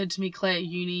actually said to me, Claire,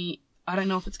 uni, I don't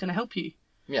know if it's going to help you.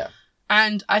 Yeah.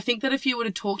 And I think that if you were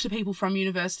to talk to people from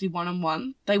university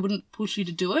one-on-one, they wouldn't push you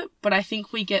to do it. But I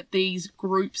think we get these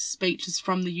group speeches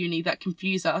from the uni that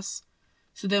confuse us.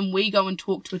 So then we go and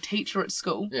talk to a teacher at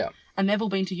school. Yeah. And they've all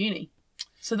been to uni.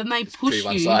 So then they It's push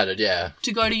pretty one-sided,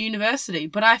 to go to university.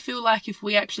 But I feel like if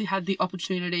we actually had the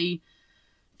opportunity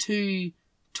to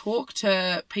talk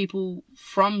to people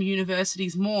from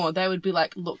universities more, they would be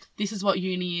like, look, this is what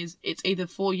uni is. It's either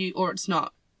for you or it's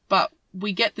not. But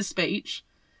we get the speech...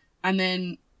 And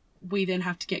then we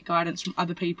have to get guidance from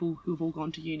other people who have all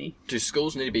gone to uni. Do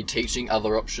schools need to be teaching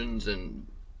other options, and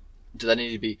do they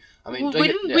need to be... I mean, we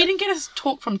didn't get a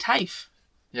talk from TAFE.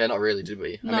 Yeah, not really, did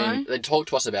we? No. I mean, they talked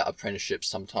to us about apprenticeships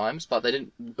sometimes, but they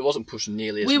didn't. It wasn't pushed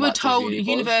nearly as much. We were told as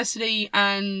university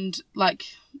and,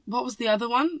 what was the other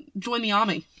one? Join the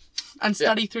army and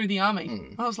study through the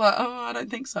army. I was like, I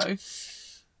don't think so.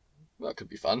 Well, it could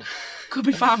be fun. Could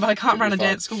be fun, but I can't run a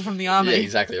dance school from the army. Yeah,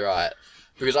 exactly right.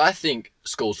 Because I think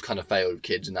schools kind of failed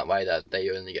kids in that way, that they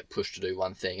only get pushed to do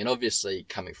one thing. And obviously,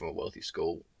 coming from a wealthy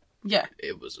school,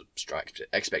 it was a strong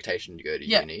expectation to go to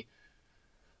uni.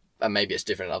 And maybe it's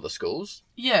different in other schools.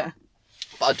 Yeah.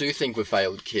 But I do think we've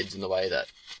failed kids in the way that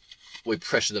we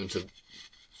pressure them to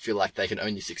feel like they can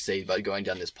only succeed by going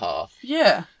down this path.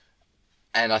 Yeah.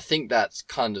 And I think that's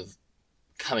kind of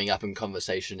coming up in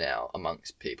conversation now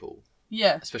amongst people.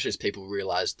 Yeah. Especially as people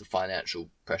realise the financial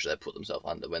pressure they put themselves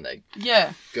under when they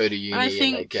go to uni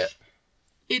and they get...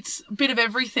 It's a bit of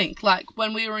everything. Like,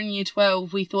 when we were in year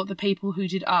 12, we thought the people who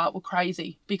did art were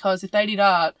crazy. Because if they did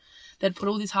art, they'd put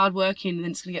all this hard work in and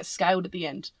then it's going to get scaled at the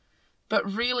end. But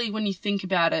really, when you think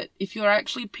about it, if you're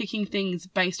actually picking things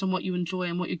based on what you enjoy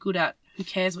and what you're good at, who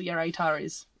cares what your ATAR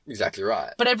is? Exactly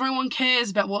right. But everyone cares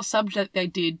about what subject they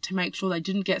did to make sure they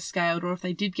didn't get scaled, or if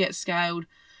they did get scaled...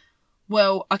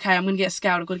 Well, okay, I'm going to get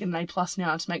scaled. I've got to get an A+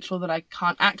 now to make sure that I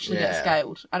can't actually get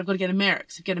scaled. And I've got to get a merit.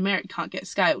 If you get a merit, you can't get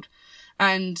scaled.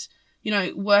 And,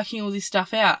 working all this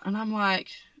stuff out. And I'm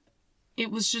like,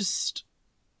 it was just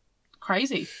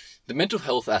crazy. The mental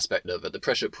health aspect of it, the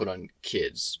pressure it put on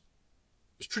kids,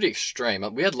 was pretty extreme.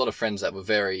 We had a lot of friends that were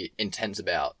very intense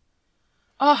about...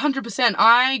 Oh, 100%.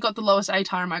 I got the lowest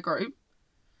ATAR in my group.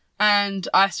 And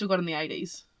I still got in the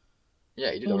 80s.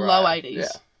 Yeah, you did all right. Low 80s. Yeah.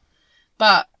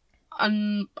 But...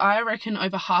 I reckon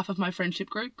over half of my friendship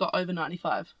group got over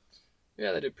 95.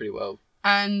 Yeah, they did pretty well.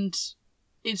 And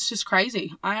it's just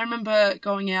crazy. I remember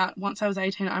going out, once I was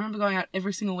 18, I remember going out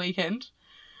every single weekend.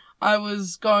 I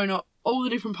was going to all the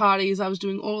different parties, I was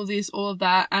doing all of this, all of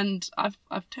that, and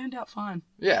I've turned out fine.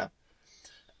 Yeah.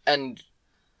 And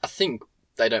I think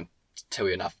they don't tell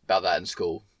you enough about that in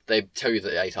school. They tell you that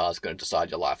the ATAR is going to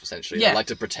decide your life, essentially. Yeah. They like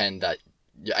to pretend that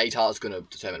your ATAR is going to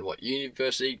determine what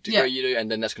university degree you do, and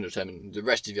then that's going to determine the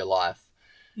rest of your life.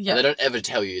 Yeah. And they don't ever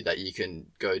tell you that you can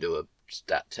go to a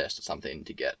stat test or something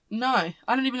to get... No,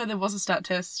 I don't even know there was a stat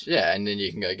test. Yeah, and then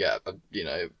you can go get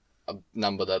a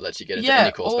number that lets you get into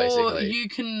any course, basically. Or you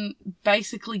can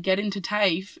basically get into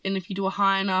TAFE, and if you do a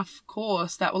high enough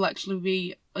course, that will actually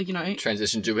be,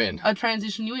 transition you in.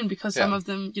 Transition you in, because some of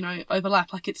them,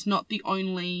 overlap. Like, it's not the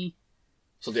only...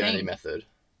 It's not the only method.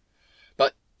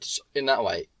 But in that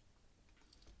way,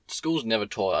 schools never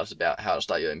taught us about how to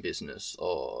start your own business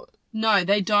or... No,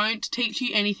 they don't teach you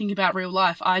anything about real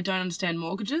life. I don't understand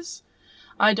mortgages.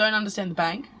 I don't understand the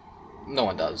bank. No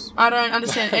one does. I don't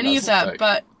understand any of that,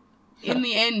 but in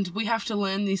the end, we have to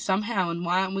learn this somehow, and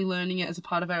why aren't we learning it as a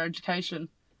part of our education?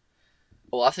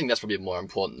 Well, I think that's probably more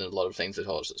important than a lot of things they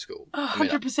taught us at school.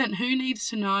 100%. Who needs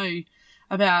to know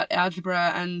about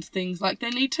algebra and things? Like,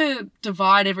 they need to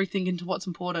divide everything into what's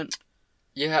important.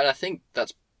 Yeah, and I think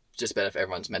that's just better for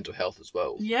everyone's mental health as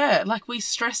well. Yeah, like, we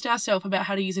stressed ourselves about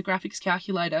how to use a graphics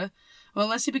calculator. Well,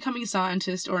 unless you're becoming a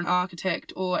scientist or an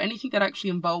architect or anything that actually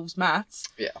involves maths,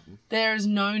 there is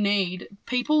no need.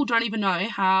 People don't even know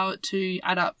how to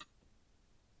add up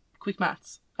quick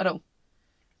maths at all.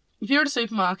 if you're at a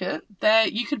supermarket, there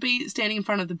you could be standing in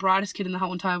front of the brightest kid in the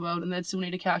whole entire world and they'd still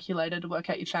need a calculator to work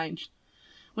out your change.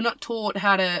 We're not taught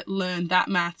how to learn that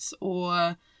maths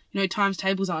or, times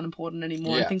tables aren't important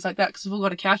anymore and things like that because we've all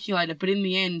got a calculator. But in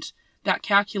the end, that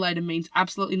calculator means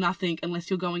absolutely nothing unless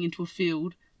you're going into a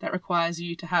field that requires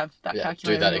you to have that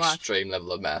calculator. Do that extreme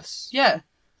level of maths. Yeah.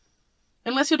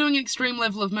 Unless you're doing an extreme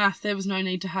level of math, there was no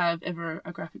need to have ever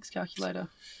a graphics calculator.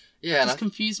 Yeah. It just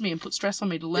confused me and put stress on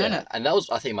me to learn it. And that was,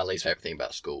 I think, my least favourite thing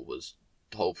about school was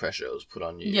the whole pressure that was put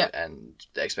on you and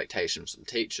the expectations from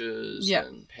teachers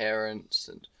and parents.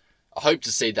 And I hope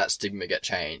to see that stigma get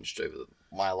changed over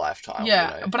my lifetime.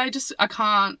 Yeah, but I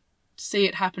can't see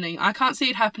it happening. I can't see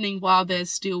it happening while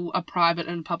there's still a private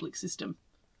and public system.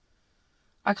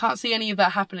 I can't see any of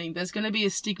that happening. There's going to be a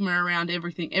stigma around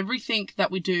everything. Everything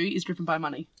that we do is driven by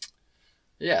money.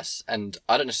 Yes, and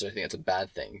I don't necessarily think it's a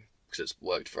bad thing because it's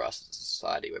worked for us as a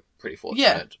society. We're pretty fortunate.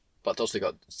 Yeah. But it's also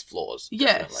got its flaws.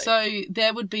 Yeah, definitely. so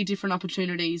there would be different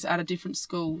opportunities at a different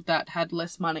school that had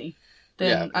less money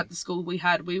than at the school we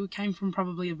had. We came from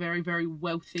probably a very, very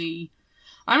wealthy...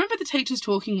 I remember the teachers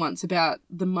talking once about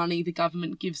the money the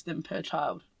government gives them per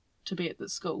child to be at the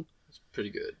school. It's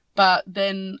pretty good. But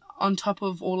then on top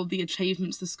of all of the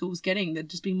achievements the school's getting, there'd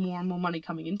just be more and more money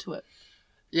coming into it.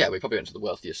 Yeah, we probably went to the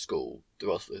wealthiest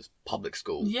public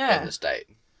school in the state.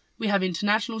 We have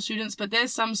international students, but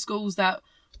there's some schools that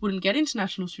wouldn't get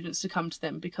international students to come to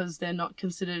them because they're not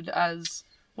considered as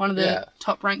one of the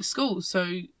top-ranked schools.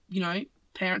 So,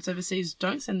 parents overseas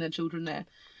don't send their children there.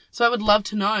 So I would love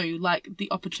to know, the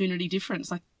opportunity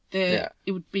difference. It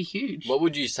would be huge. What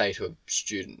would you say to a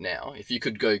student now if you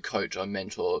could go coach or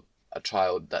mentor a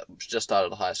child that just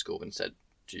started high school and said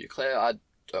to you, Claire, I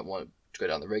don't want to go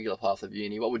down the regular path of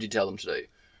uni? What would you tell them to do?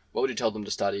 What would you tell them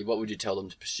to study? What would you tell them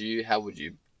to pursue?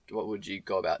 What would you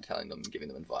go about telling them, giving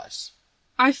them advice?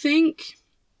 I think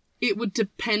it would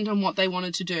depend on what they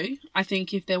wanted to do. I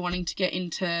think if they're wanting to get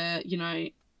into,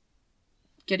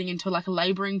 getting into a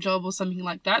labouring job or something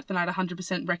like that, then I'd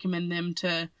 100% recommend them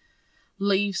to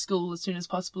leave school as soon as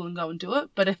possible and go and do it.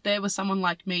 But if there was someone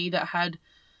like me that had,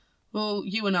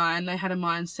 you and I, and they had a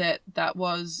mindset that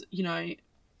was,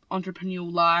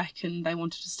 entrepreneurial-like and they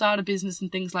wanted to start a business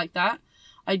and things like that,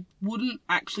 I wouldn't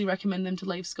actually recommend them to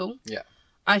leave school. Yeah.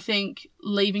 I think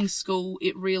leaving school,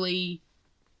 it really,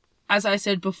 as I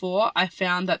said before, I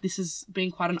found that this has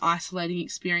been quite an isolating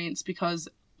experience because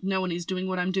no one is doing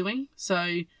what I'm doing.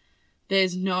 So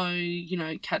there's no,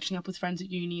 catching up with friends at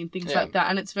uni and things like that.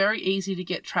 And it's very easy to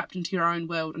get trapped into your own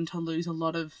world and to lose a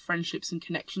lot of friendships and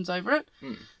connections over it.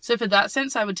 So for that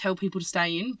sense, I would tell people to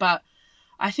stay in. But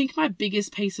I think my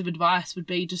biggest piece of advice would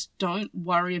be just don't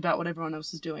worry about what everyone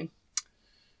else is doing.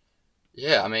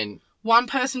 Yeah, I mean... One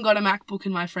person got a MacBook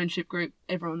in my friendship group.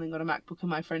 Everyone then got a MacBook in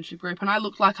my friendship group. And I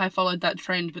looked like I followed that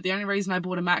trend. But the only reason I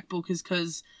bought a MacBook is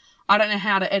because I don't know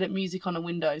how to edit music on a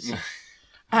Windows.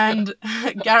 And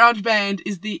GarageBand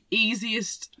is the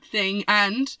easiest thing.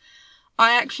 And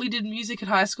I actually did music at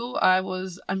high school. I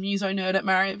was a muso nerd at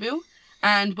Marriotteville.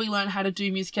 And we learned how to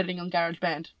do music editing on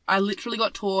GarageBand. I literally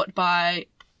got taught by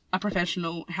a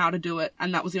professional how to do it.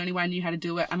 And that was the only way I knew how to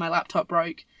do it. And my laptop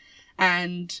broke.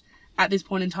 And... at this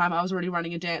point in time, I was already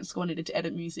running a dance school. I needed to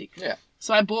edit music. Yeah.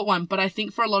 So I bought one. But I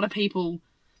think for a lot of people,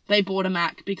 they bought a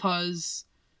Mac because,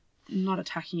 not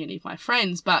attacking any of my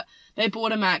friends, but they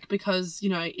bought a Mac because,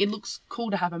 it looks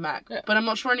cool to have a Mac. Yeah. But I'm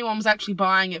not sure anyone was actually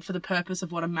buying it for the purpose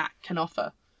of what a Mac can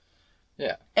offer.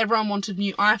 Yeah. Everyone wanted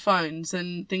new iPhones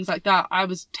and things like that. I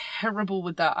was terrible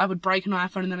with that. I would break an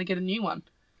iPhone and then I'd get a new one.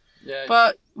 Yeah.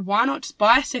 But why not just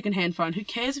buy a second-hand phone? Who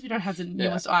cares if you don't have the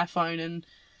newest iPhone?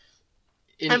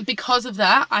 And because of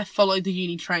that, I followed the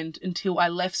uni trend until I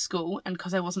left school. And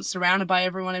because I wasn't surrounded by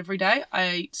everyone every day,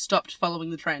 I stopped following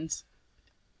the trends.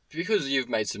 Because you've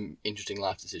made some interesting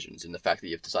life decisions in the fact that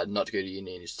you've decided not to go to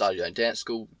uni and you started your own dance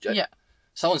school. Yeah.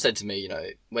 Someone said to me,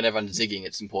 when everyone's zigging,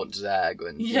 it's important to zag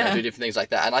and do different things like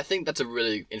that. And I think that's a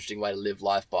really interesting way to live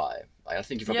life by. I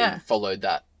think you probably followed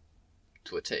that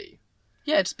to a T.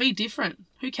 Yeah, just be different.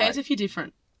 Who cares if you're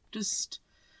different?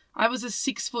 I was a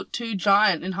 6'2"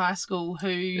 giant in high school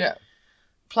who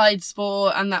played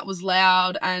sport and that was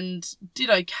loud and did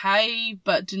okay,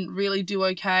 but didn't really do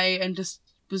okay and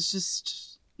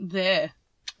was there.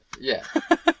 Yeah.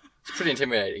 It's pretty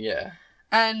intimidating, yeah.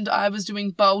 And I was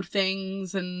doing bold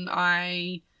things and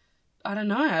I don't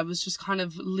know, I was just kind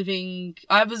of living...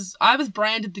 I was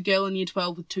branded the girl in year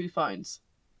 12 with 2 phones.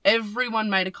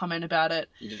 Everyone made a comment about it.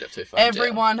 You did have 2 phones.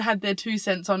 Everyone had their 2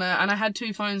 cents on it, and I had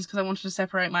 2 phones because I wanted to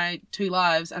separate my 2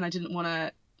 lives, and I didn't want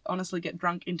to honestly get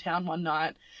drunk in town one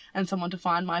night and someone to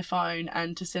find my phone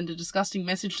and to send a disgusting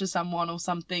message to someone or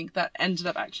something that ended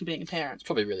up actually being a parent. It's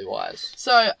probably really wise.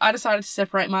 So I decided to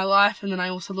separate my life, and then I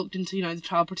also looked into, the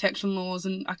child protection laws,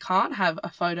 and I can't have a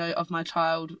photo of my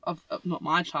child, not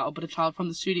my child, but a child from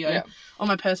the studio on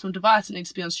my personal device. It needs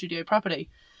to be on studio property.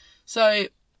 So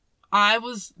I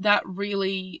was that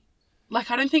really,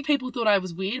 I don't think people thought I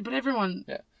was weird, but everyone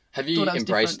Have you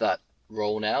embraced that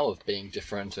role now of being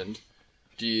different, and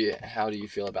how do you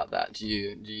feel about that? Do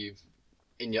you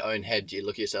in your own head, do you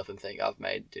look at yourself and think, I've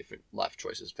made different life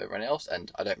choices for everyone else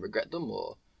and I don't regret them?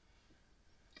 Or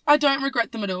I don't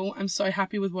regret them at all. I'm so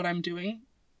happy with what I'm doing.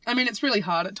 I mean, it's really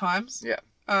hard at times. Yeah.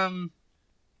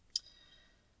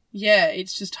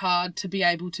 It's just hard to be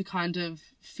able to kind of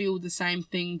feel the same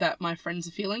thing that my friends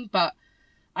are feeling. But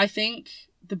I think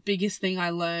the biggest thing I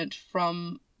learned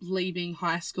from leaving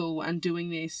high school and doing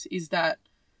this is that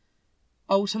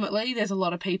ultimately there's a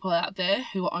lot of people out there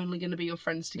who are only going to be your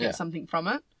friends to get something from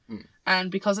it. And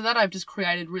because of that, I've just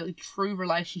created really true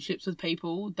relationships with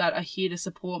people that are here to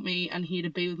support me and here to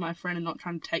be with my friend and not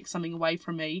trying to take something away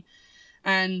from me.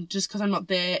 And just because I'm not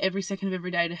there every second of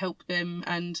every day to help them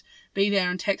and be there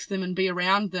and text them and be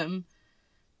around them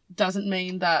doesn't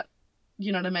mean that,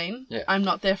 you know what I mean? Yeah. I'm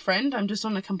not their friend. I'm just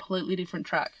on a completely different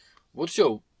track.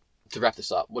 To wrap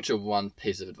this up, what's your one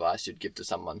piece of advice you'd give to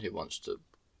someone who wants to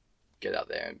get out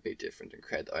there and be different and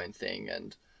create their own thing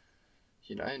and,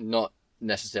 not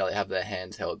necessarily have their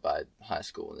hands held by high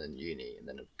school and then uni and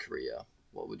then a career?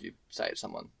 What would you say to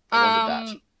someone who wanted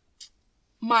that?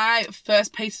 My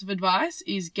first piece of advice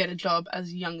is get a job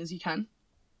as young as you can.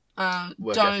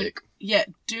 Work ethic. Yeah,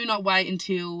 do not wait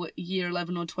until year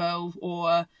 11 or 12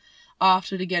 or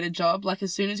after to get a job.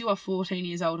 As soon as you are 14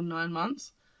 years old and 9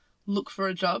 months, look for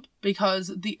a job,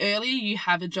 because the earlier you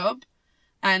have a job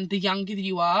and the younger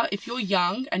you are, if you're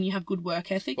young and you have good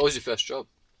work ethic... What was your first job?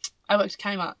 I worked at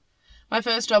Kmart. My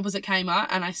first job was at Kmart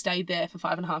and I stayed there for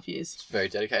 5.5 years. It's very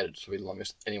dedicated. It's probably the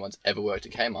longest anyone's ever worked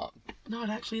at Kmart. No, it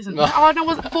actually isn't. No, it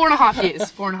was 4.5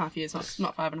 years. 4.5 years,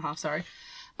 not 5.5, sorry.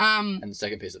 And the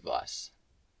second piece of advice?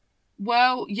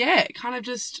 Well, yeah, it kind of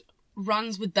just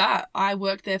runs with that. I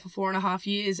worked there for 4.5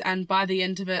 years, and by the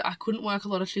end of it, I couldn't work a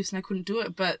lot of shifts and I couldn't do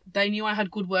it, but they knew I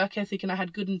had good work ethic and I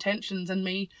had good intentions, and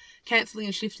me cancelling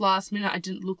a shift last minute, I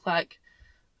didn't look like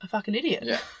a fucking idiot.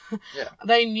 Yeah.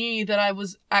 They knew that I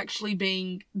was actually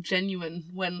being genuine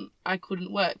when I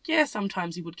couldn't work. Yeah,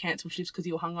 sometimes you would cancel shifts because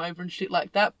you were hungover and shit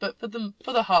like that, but for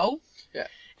the whole,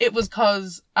 it was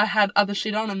because I had other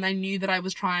shit on, and they knew that I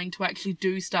was trying to actually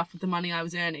do stuff with the money I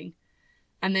was earning.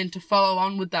 And then to follow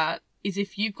on with that is,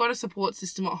 if you've got a support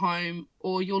system at home,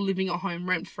 or you're living at home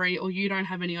rent-free, or you don't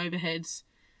have any overheads,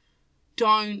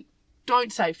 don't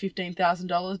save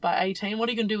 $15,000 by 18. What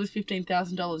are you going to do with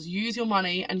 $15,000? Use your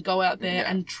money and go out there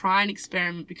and try and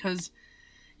experiment, because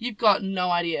you've got no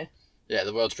idea. Yeah,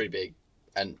 the world's pretty big,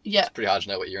 and it's pretty hard to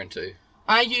know what you're into.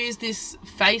 I use this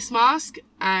face mask,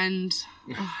 and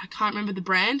I can't remember the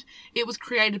brand. It was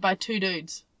created by two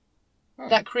dudes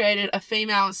that created a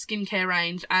female skincare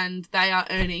range, and they are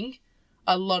earning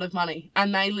a lot of money.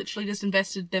 And they literally just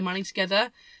invested their money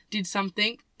together, did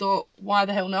something, thought, why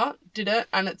the hell not? Did it,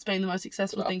 and it's been the most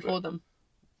successful thing for them.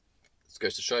 This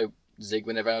goes to show, zig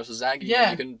when everyone else is zagging.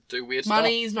 Yeah. You can do weird stuff.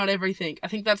 Money's not everything. I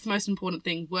think that's the most important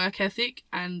thing. Work ethic,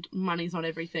 and money's not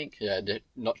everything. Yeah,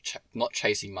 not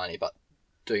chasing money, but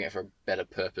doing it for a better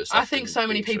purpose. I think so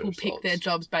many people pick their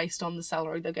jobs based on the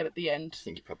salary they'll get at the end. I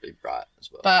think you're probably right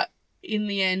as well. But in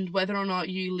the end, whether or not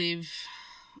you live,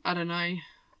 I don't know,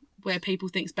 where people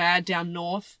think's bad, down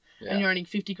north, and you're earning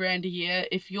 50 grand a year,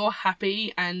 if you're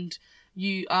happy and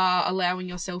you are allowing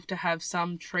yourself to have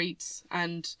some treats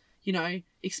and,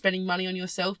 expending money on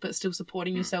yourself but still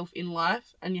supporting yourself in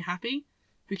life, and you're happy,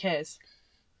 who cares?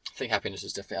 I think happiness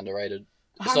is definitely underrated.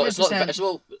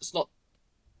 100%. It's not,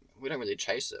 we don't really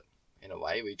chase it. In a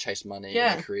way, we chase money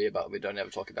and a career, but we don't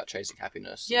ever talk about chasing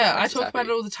happiness. Yeah, I talk about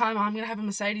it all the time. I'm going to have a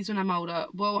Mercedes when I'm older.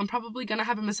 Well, I'm probably going to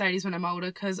have a Mercedes when I'm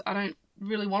older because I don't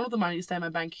really want all the money to stay in my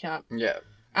bank account. Yeah.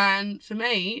 And for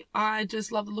me, I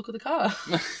just love the look of the car.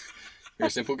 You're a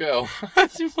simple girl. A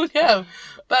simple girl.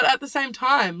 But at the same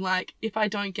time, if I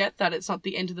don't get that, it's not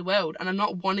the end of the world. And I'm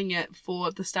not wanting it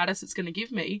for the status it's going to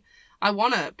give me. I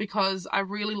want it because I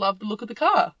really love the look of the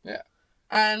car. Yeah.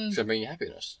 And it's going to bring you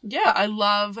happiness. Yeah, I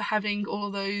love having all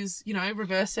of those,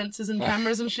 reverse sensors and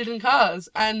cameras and shit in cars.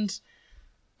 And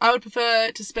I would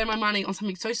prefer to spend my money on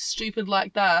something so stupid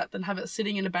like that than have it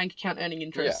sitting in a bank account earning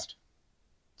interest.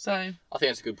 Yeah. So I think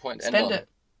that's a good point. Spend it.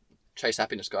 Chase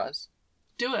happiness, guys.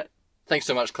 Do it. Thanks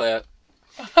so much, Claire.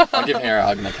 I'm giving her a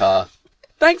hug in the car.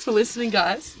 Thanks for listening,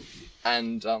 guys.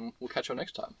 And we'll catch you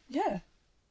next time. Yeah.